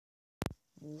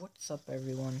What's up,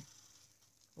 everyone?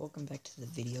 Welcome back to the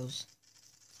videos.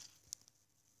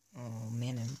 Oh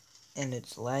man, and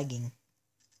it's lagging.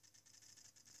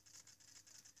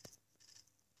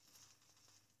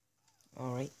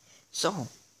 Alright, so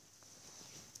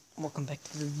welcome back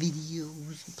to the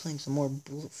videos. I'm playing some more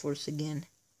Bullet Force again.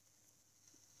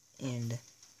 And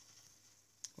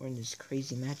we're in this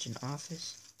crazy match in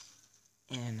office.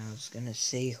 And I was gonna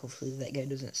say, hopefully that guy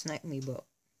doesn't snipe me, but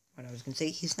what I was gonna say,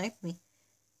 he sniped me.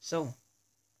 So,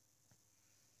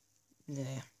 the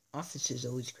office is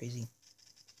always crazy.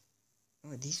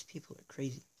 Oh, these people are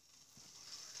crazy.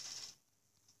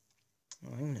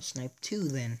 Oh, I'm gonna snipe too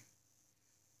then.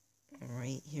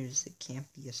 Alright, here's the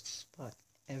campiest spot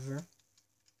ever.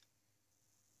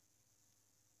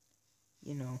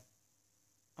 You know,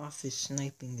 office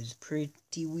sniping is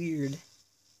pretty weird.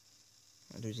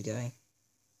 Oh, there's a guy.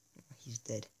 Oh, he's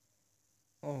dead.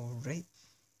 Alright.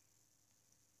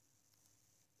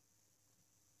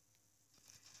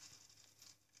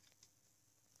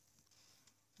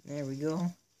 There we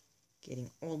go.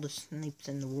 Getting all the snipes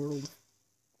in the world.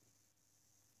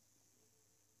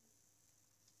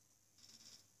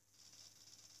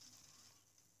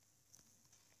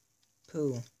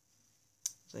 Pooh.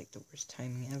 It's like the worst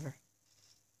timing ever.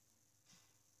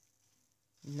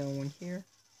 No one here.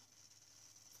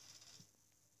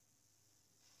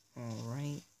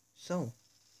 Alright. So,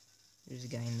 there's a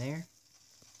guy in there.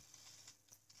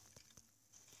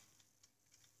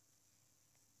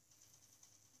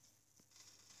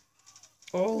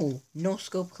 Oh, no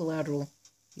scope collateral.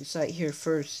 You saw it here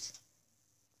first.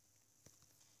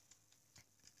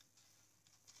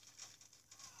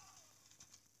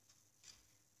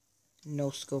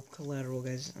 No scope collateral,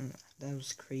 guys. That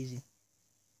was crazy.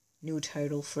 New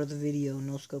title for the video,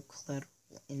 no scope collateral.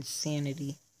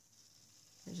 Insanity.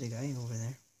 There's a guy over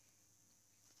there.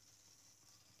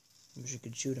 Wish I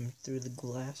could shoot him through the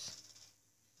glass.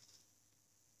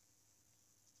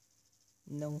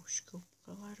 No scope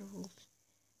collaterals.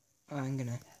 I'm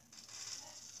gonna...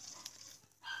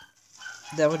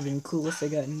 That would have been cool if I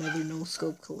got another no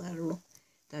scope collateral.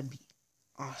 That'd be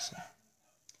awesome.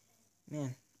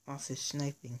 Man, office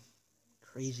sniping.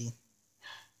 Crazy.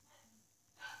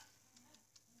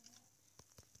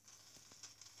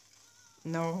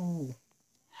 No.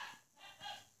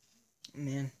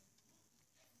 Man.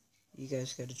 You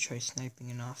guys gotta try sniping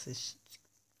in office.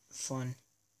 It's fun.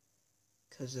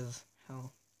 Because of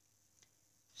how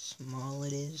small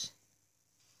it is.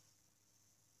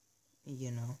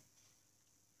 You know.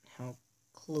 How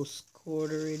close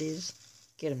quarter it is.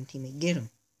 Get him, teammate. Get him.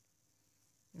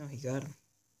 No, he got him.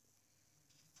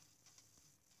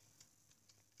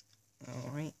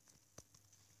 Alright.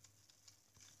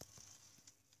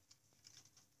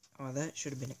 Oh, that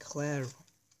should have been a collateral.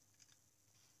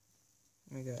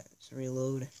 Oh my god, let's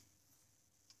reload.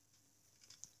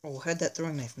 Oh, how'd that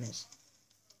throwing knife miss?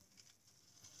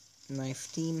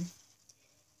 Knife team.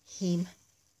 Him.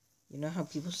 You know how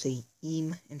people say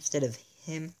him instead of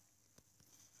him?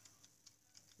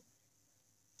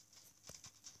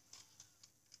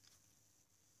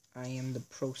 I am the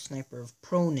pro sniper of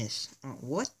proness. Oh,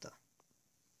 what the?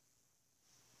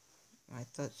 I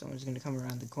thought someone was going to come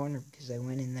around the corner because I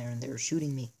went in there and they were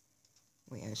shooting me.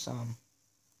 Wait, I saw him.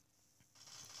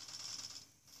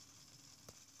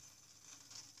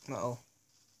 Uh-oh.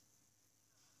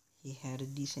 He had a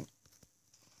decent...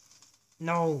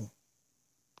 No!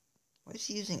 Why is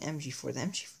he using MG4?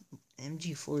 The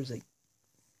MG4 is, like,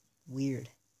 weird.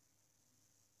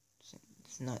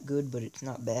 It's not good, but it's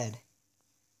not bad.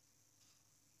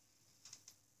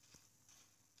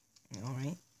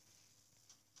 Alright.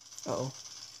 Uh-oh.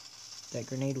 That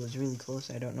grenade was really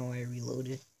close. I don't know why I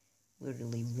reloaded.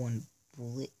 Literally one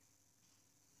bullet.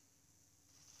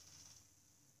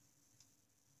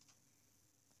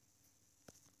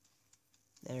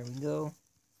 There we go.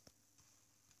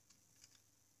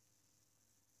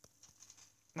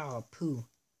 Oh, poo.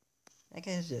 That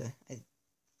guy's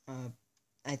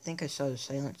I think I saw the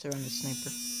silencer on the sniper.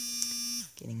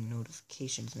 Getting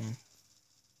notifications, man.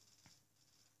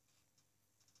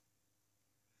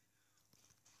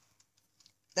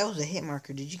 That was a hit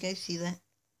marker. Did you guys see that?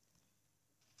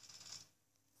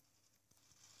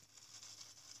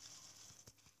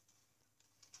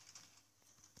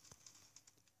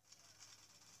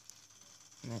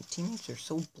 My teammates are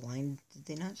so blind. Did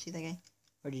they not see that guy?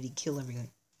 Or did he kill everyone?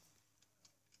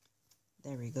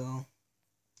 There we go.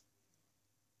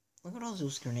 Look at all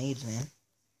those grenades, man.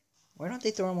 Why don't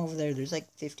they throw them over there? There's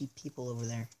like 50 people over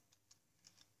there.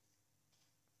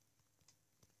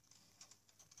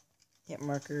 Hit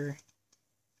marker.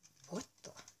 What the?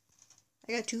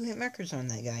 I got 2 hit markers on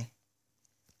that guy.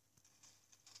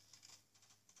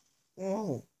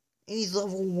 Oh, and he's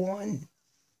level 1.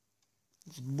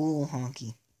 It's bull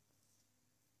honky.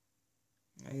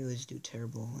 I always do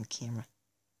terrible on camera.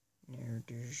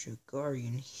 There's a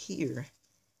guardian here.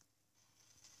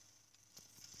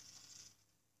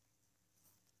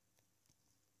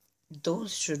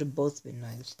 Those should have both been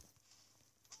knives.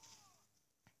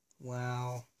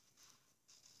 Wow.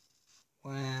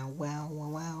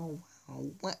 Wow.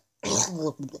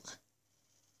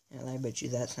 And I bet you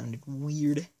that sounded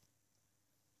weird.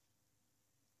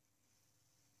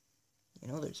 You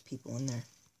know there's people in there.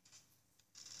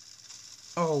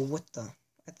 Oh, what the?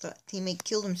 I thought teammate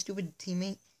killed him, stupid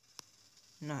teammate.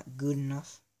 Not good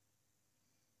enough.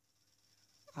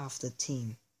 Off the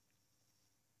team.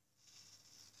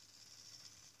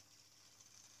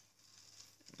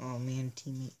 Oh man,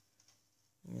 teammate.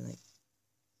 You're like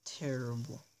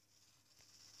terrible.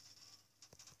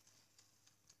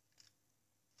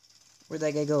 Where'd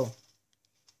that guy go?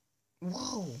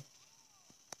 Whoa!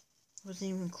 Wasn't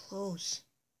even close.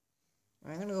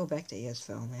 I'm gonna go back to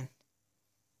ASFL, man.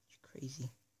 It's crazy.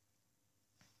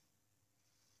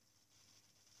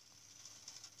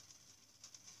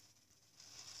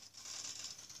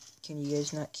 Can you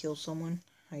guys not kill someone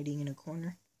hiding in a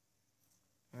corner?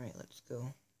 Alright, let's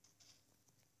go.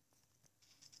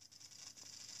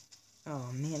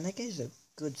 Oh man, that guy's a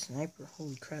good sniper.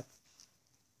 Holy crap.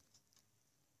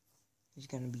 He's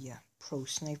gonna be a pro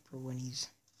sniper when he's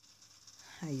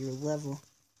higher level.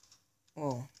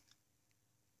 Oh.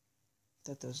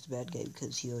 Thought that was the bad guy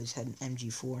because he always had an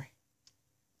MG4.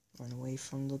 Run away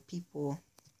from the people.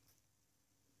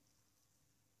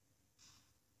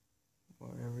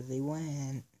 Wherever they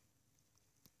went.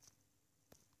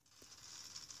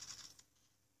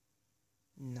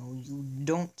 No, you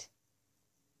don't.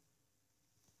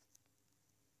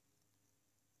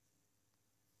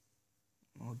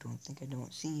 Oh, don't think I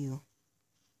don't see you.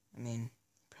 I mean,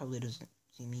 probably doesn't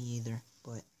see me either,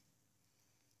 but...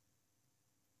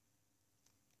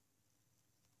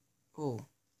 Oh,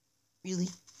 really?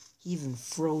 He even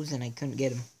froze and I couldn't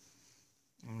get him.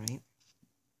 Alright.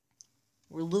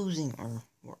 We're losing, or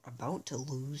we're about to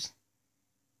lose.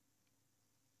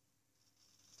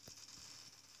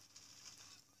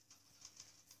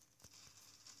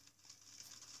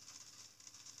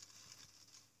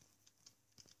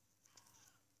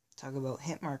 Talk about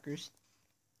hit markers.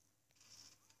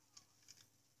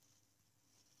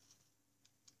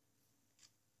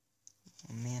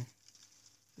 Oh man,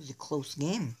 it was a close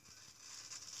game.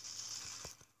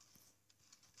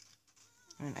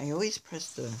 And I always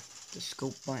press the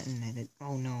scope button and it...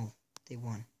 Oh no, they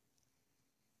won.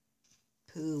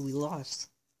 Pooh, we lost.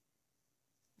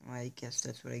 I guess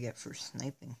that's what I get for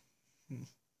sniping.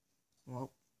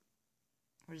 Well,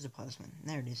 where's the plasma?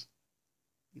 There it is.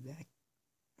 Be back.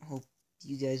 I hope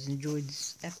you guys enjoyed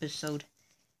this episode.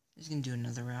 I was gonna do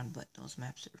another round, but those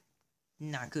maps are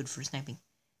not good for sniping.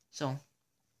 So,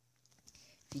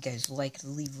 if you guys like,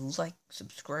 leave a like,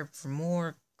 subscribe for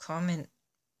more, comment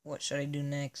what should I do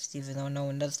next, even though no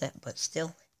one does that, but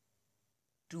still,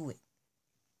 do it.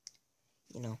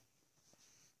 You know,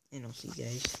 and I'll see you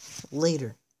guys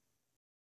later.